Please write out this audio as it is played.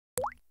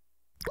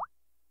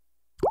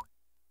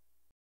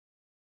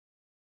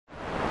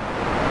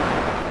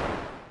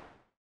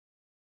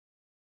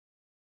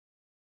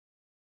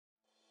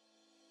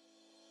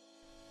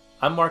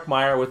I'm Mark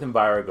Maier with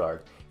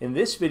Enviroguard. In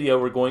this video,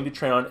 we're going to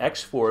train on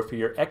X4 for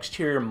your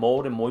exterior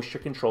mold and moisture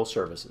control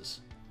services.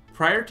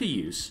 Prior to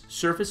use,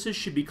 surfaces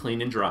should be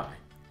clean and dry.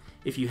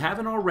 If you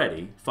haven't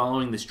already,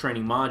 following this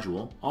training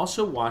module,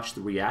 also watch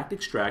the React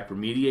Extract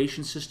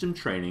remediation system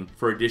training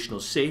for additional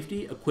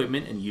safety,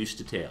 equipment, and use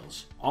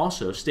details.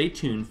 Also, stay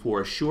tuned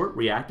for a short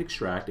React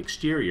Extract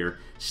exterior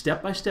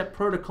step-by-step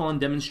protocol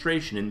and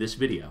demonstration in this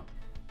video.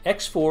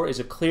 X4 is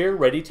a clear,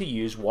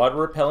 ready-to-use water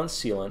repellent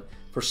sealant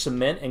for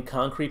cement and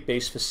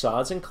concrete-based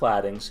facades and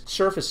claddings,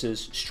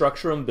 surfaces,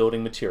 structural and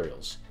building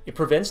materials. It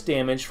prevents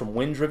damage from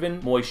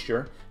wind-driven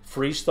moisture,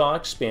 freeze-thaw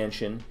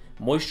expansion,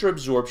 moisture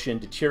absorption,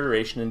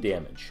 deterioration, and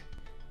damage.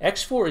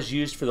 X4 is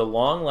used for the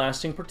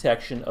long-lasting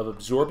protection of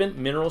absorbent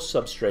mineral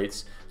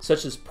substrates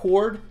such as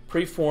poured,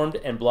 preformed,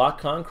 and block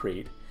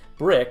concrete,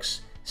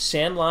 bricks,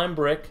 sand lime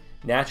brick,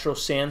 natural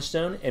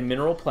sandstone, and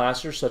mineral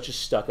plasters such as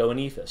stucco and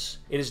ephes.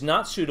 It is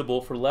not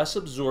suitable for less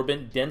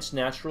absorbent, dense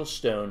natural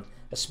stone,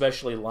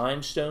 especially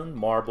limestone,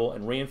 marble,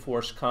 and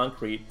reinforced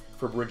concrete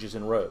for bridges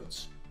and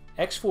roads.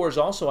 X4 is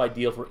also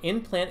ideal for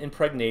in-plant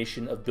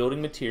impregnation of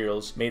building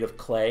materials made of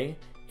clay,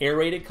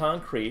 aerated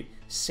concrete,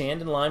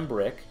 sand and lime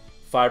brick,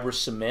 fibrous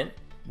cement,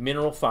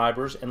 mineral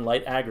fibers, and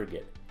light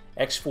aggregate.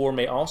 X4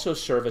 may also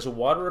serve as a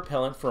water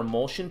repellent for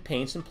emulsion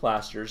paints and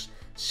plasters,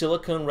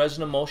 silicone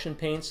resin emulsion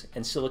paints,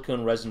 and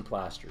silicone resin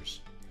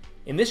plasters.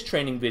 In this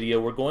training video,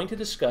 we're going to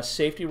discuss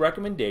safety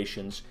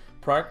recommendations,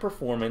 product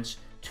performance,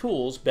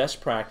 tools,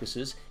 best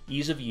practices,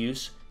 ease of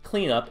use,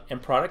 cleanup,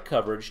 and product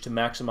coverage to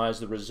maximize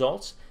the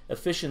results,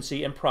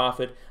 efficiency, and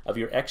profit of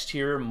your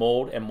exterior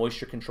mold and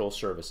moisture control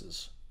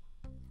services.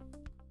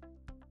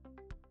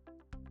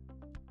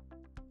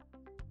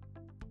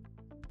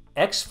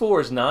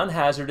 X4 is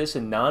non-hazardous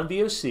and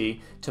non-VOC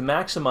to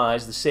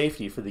maximize the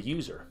safety for the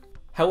user.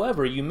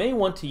 However, you may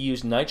want to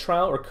use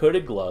nitrile or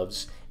coated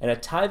gloves and a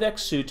Tyvek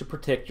suit to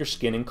protect your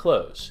skin and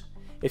clothes.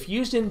 If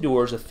used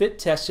indoors, a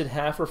fit-tested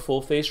half or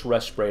full-face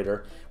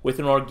respirator with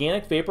an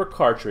organic vapor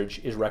cartridge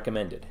is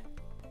recommended.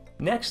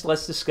 Next,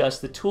 let's discuss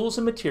the tools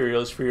and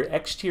materials for your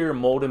exterior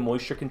mold and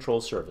moisture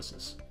control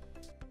services.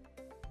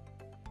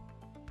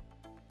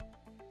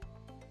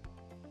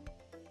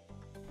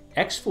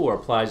 X4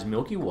 applies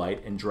milky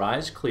white and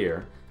dries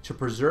clear to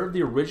preserve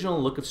the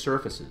original look of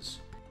surfaces.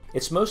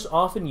 It's most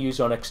often used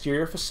on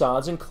exterior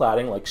facades and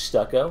cladding like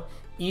stucco,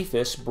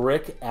 ephes,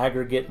 brick,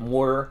 aggregate,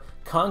 mortar,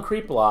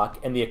 concrete block,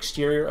 and the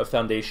exterior of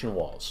foundation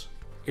walls.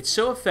 It's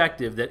so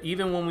effective that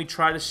even when we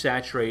try to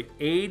saturate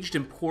aged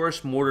and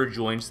porous mortar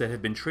joints that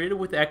have been treated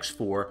with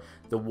X4,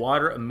 the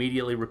water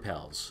immediately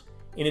repels.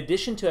 In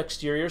addition to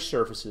exterior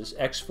surfaces,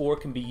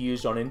 X4 can be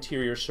used on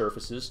interior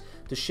surfaces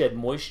to shed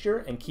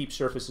moisture and keep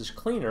surfaces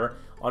cleaner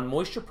on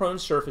moisture-prone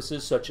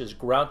surfaces such as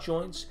grout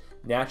joints,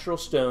 natural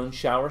stone,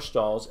 shower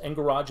stalls, and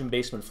garage and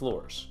basement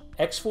floors.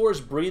 X4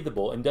 is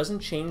breathable and doesn't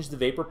change the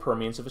vapor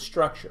permeance of a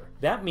structure.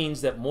 That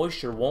means that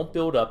moisture won't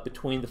build up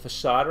between the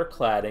facade or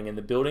cladding and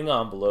the building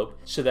envelope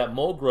so that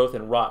mold growth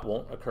and rot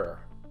won't occur.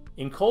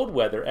 In cold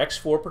weather,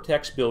 X4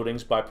 protects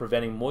buildings by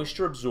preventing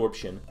moisture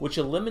absorption, which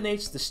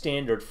eliminates the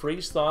standard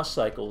freeze-thaw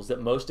cycles that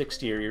most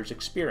exteriors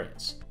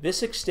experience.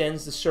 This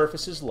extends the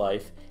surface's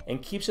life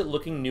and keeps it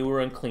looking newer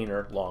and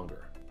cleaner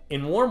longer.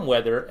 In warm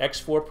weather,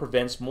 X4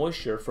 prevents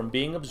moisture from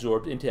being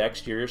absorbed into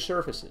exterior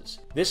surfaces.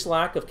 This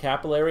lack of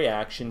capillary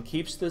action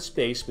keeps the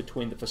space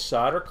between the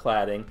facade or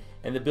cladding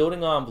and the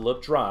building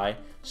envelope dry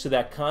so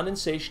that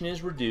condensation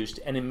is reduced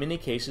and in many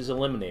cases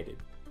eliminated.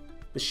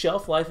 The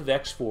shelf life of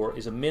X4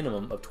 is a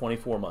minimum of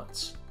 24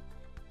 months.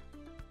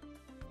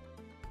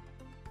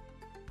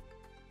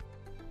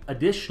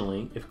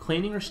 Additionally, if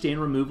cleaning or stain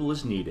removal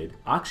is needed,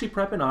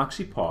 OxyPrep and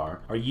OxyPar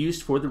are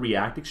used for the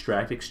React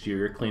Extract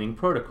exterior cleaning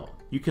protocol.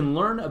 You can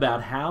learn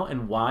about how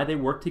and why they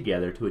work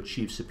together to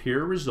achieve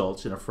superior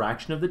results in a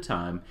fraction of the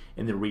time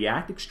in the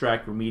React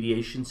Extract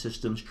remediation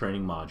systems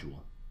training module.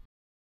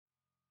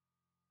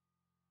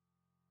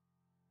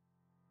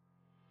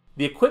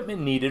 The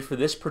equipment needed for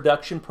this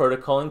production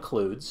protocol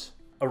includes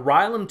a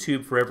Rylum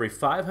tube for every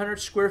 500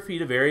 square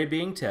feet of area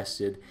being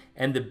tested,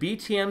 and the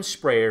BTM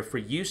sprayer for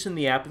use in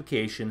the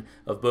application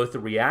of both the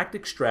React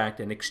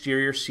Extract and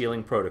exterior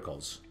sealing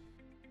protocols.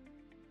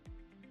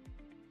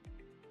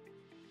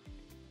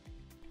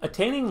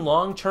 Attaining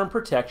long-term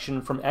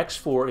protection from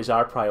X4 is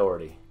our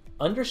priority.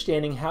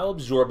 Understanding how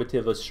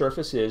absorbative a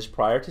surface is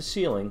prior to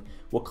sealing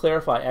will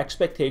clarify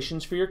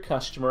expectations for your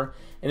customer,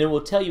 and it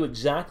will tell you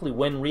exactly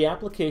when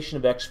reapplication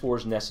of X4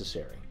 is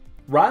necessary.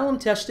 Rylum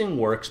testing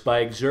works by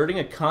exerting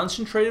a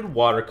concentrated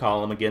water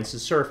column against the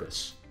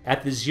surface.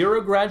 At the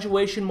zero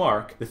graduation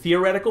mark, the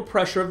theoretical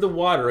pressure of the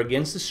water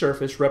against the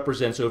surface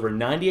represents over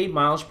 98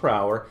 miles per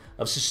hour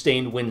of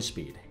sustained wind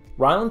speed.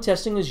 Rylum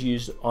testing is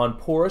used on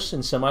porous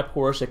and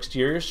semi-porous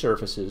exterior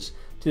surfaces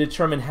to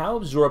determine how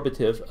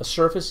absorbative a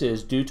surface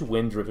is due to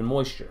wind-driven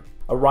moisture.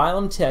 A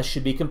Rylum test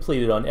should be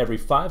completed on every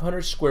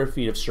 500 square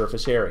feet of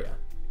surface area.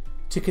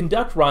 To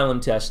conduct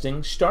Rylum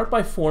testing, start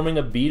by forming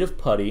a bead of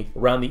putty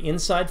around the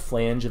inside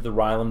flange of the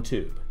Rylum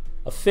tube.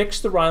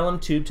 Affix the Rylum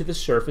tube to the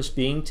surface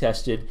being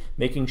tested,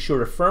 making sure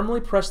to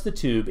firmly press the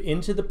tube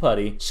into the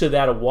putty so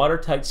that a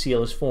watertight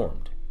seal is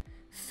formed.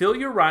 Fill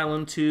your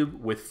Rylum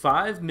tube with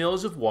 5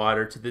 mils of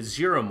water to the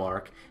 0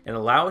 mark and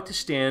allow it to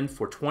stand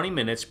for 20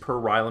 minutes per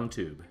Rylum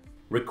tube.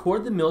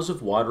 Record the mils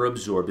of water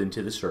absorbed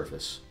into the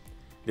surface.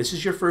 This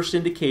is your first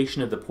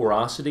indication of the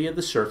porosity of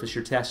the surface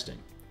you're testing.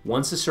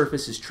 Once the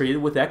surface is treated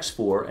with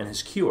X4 and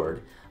has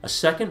cured, a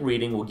second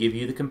reading will give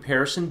you the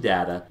comparison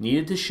data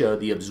needed to show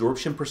the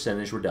absorption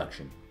percentage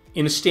reduction.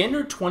 In a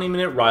standard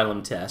 20-minute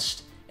Rylum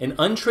test, an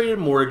untreated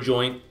mortar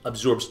joint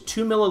absorbs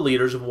 2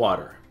 milliliters of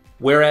water,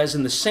 whereas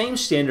in the same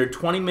standard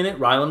 20-minute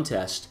Rylum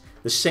test,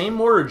 the same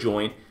mortar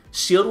joint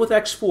sealed with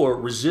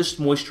X4 resists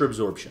moisture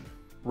absorption.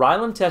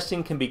 Rylum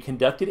testing can be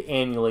conducted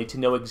annually to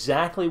know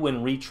exactly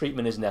when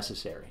retreatment is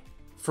necessary.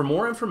 For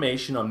more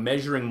information on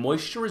measuring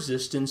moisture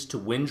resistance to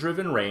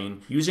wind-driven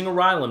rain using a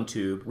Rylum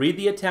tube, read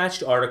the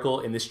attached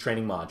article in this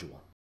training module.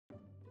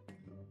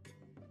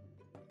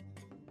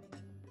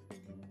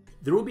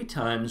 There will be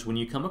times when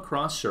you come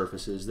across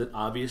surfaces that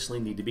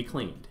obviously need to be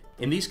cleaned.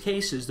 In these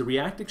cases, the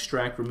React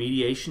Extract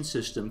remediation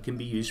system can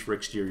be used for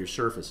exterior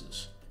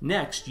surfaces.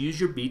 Next, use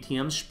your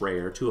BTM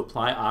sprayer to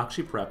apply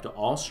OxyPrep to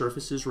all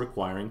surfaces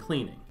requiring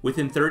cleaning.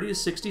 Within 30 to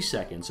 60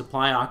 seconds,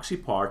 apply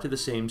OxyPar to the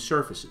same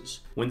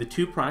surfaces. When the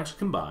two products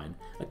combine,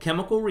 a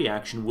chemical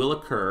reaction will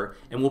occur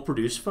and will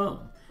produce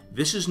foam.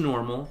 This is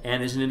normal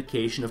and is an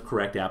indication of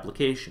correct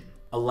application.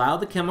 Allow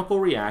the chemical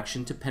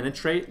reaction to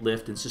penetrate,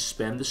 lift, and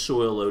suspend the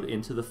soil load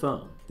into the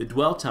foam. The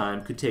dwell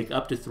time could take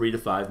up to 3 to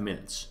 5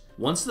 minutes.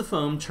 Once the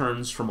foam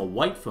turns from a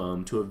white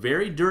foam to a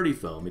very dirty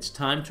foam, it's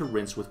time to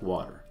rinse with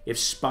water. If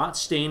spot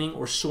staining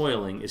or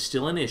soiling is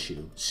still an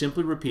issue,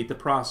 simply repeat the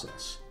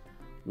process.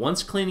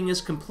 Once cleaning is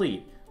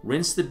complete,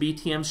 rinse the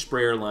BTM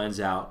sprayer lines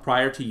out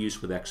prior to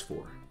use with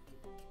X4.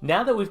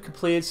 Now that we've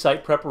completed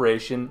site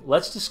preparation,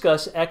 let's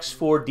discuss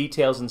X4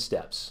 details and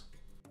steps.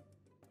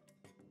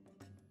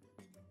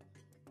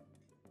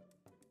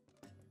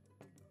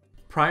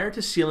 Prior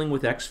to sealing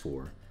with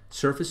X4,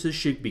 surfaces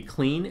should be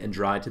clean and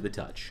dry to the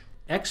touch.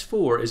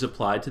 X4 is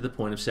applied to the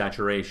point of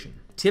saturation.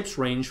 Tips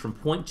range from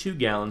 0.2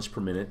 gallons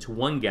per minute to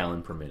 1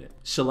 gallon per minute.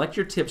 Select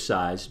your tip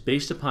size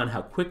based upon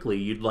how quickly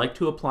you'd like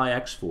to apply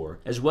X4,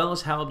 as well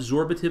as how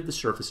absorbative the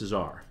surfaces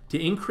are. To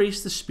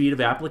increase the speed of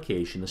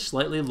application, a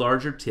slightly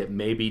larger tip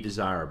may be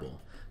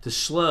desirable. To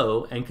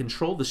slow and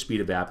control the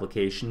speed of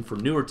application for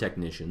newer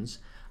technicians,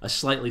 a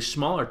slightly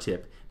smaller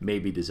tip may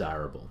be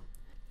desirable.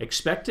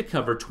 Expect to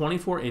cover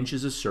 24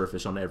 inches of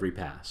surface on every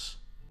pass.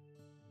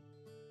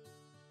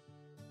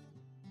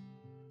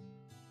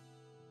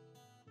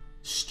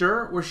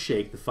 Stir or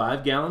shake the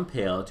 5-gallon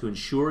pail to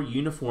ensure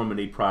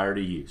uniformity prior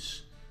to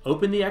use.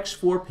 Open the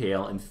X4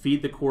 pail and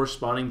feed the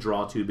corresponding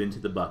draw tube into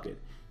the bucket.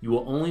 You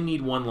will only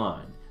need one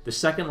line. The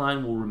second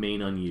line will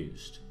remain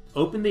unused.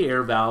 Open the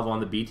air valve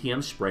on the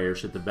BTM sprayer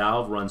so that the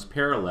valve runs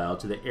parallel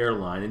to the air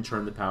line and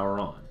turn the power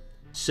on.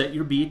 Set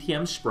your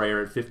BTM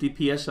sprayer at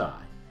 50 psi.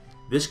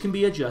 This can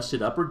be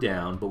adjusted up or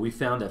down, but we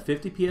found that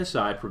 50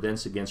 psi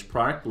prevents against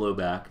product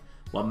blowback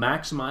while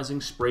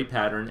maximizing spray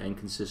pattern and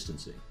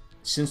consistency.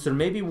 Since there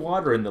may be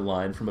water in the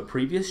line from a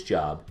previous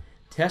job,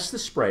 test the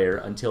sprayer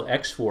until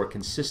X4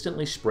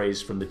 consistently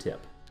sprays from the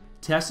tip.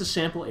 Test the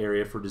sample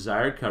area for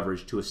desired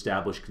coverage to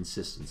establish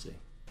consistency.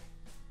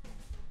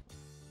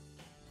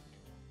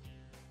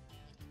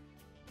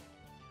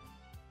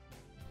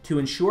 To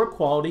ensure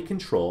quality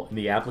control in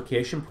the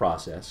application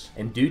process,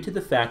 and due to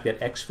the fact that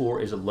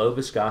X4 is a low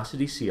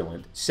viscosity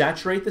sealant,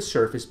 saturate the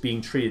surface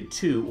being treated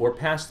to or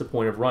past the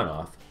point of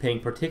runoff, paying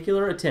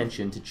particular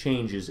attention to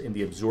changes in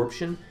the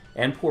absorption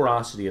and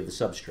porosity of the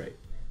substrate.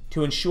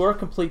 To ensure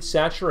complete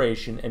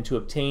saturation and to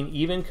obtain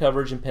even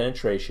coverage and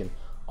penetration,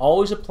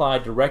 always apply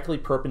directly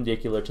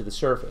perpendicular to the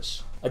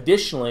surface.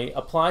 Additionally,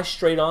 apply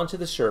straight onto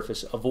the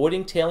surface,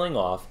 avoiding tailing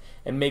off,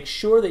 and make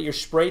sure that your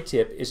spray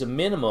tip is a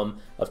minimum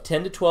of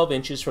 10 to 12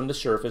 inches from the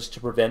surface to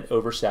prevent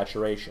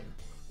oversaturation.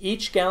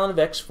 Each gallon of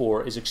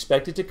X4 is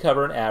expected to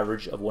cover an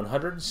average of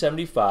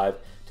 175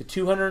 to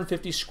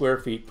 250 square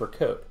feet per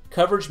coat.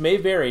 Coverage may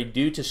vary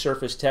due to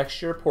surface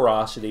texture,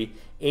 porosity,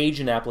 age,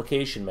 and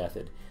application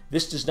method.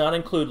 This does not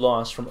include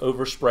loss from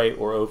overspray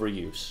or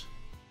overuse.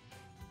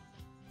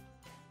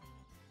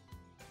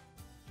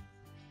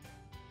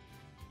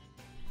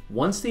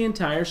 Once the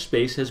entire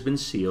space has been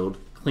sealed,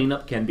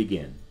 cleanup can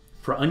begin.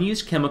 For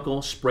unused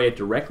chemical, spray it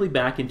directly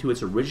back into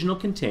its original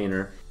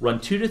container. Run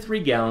 2 to 3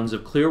 gallons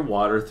of clear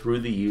water through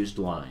the used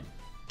line.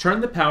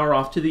 Turn the power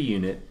off to the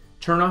unit,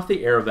 turn off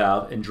the air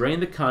valve, and drain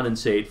the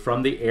condensate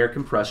from the air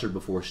compressor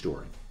before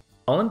storing.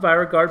 All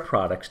Enviroguard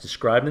products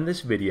described in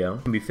this video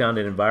can be found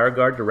at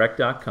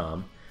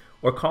EnviroguardDirect.com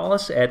or call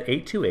us at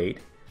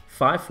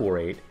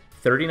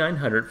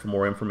 828-548-3900 for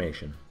more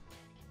information.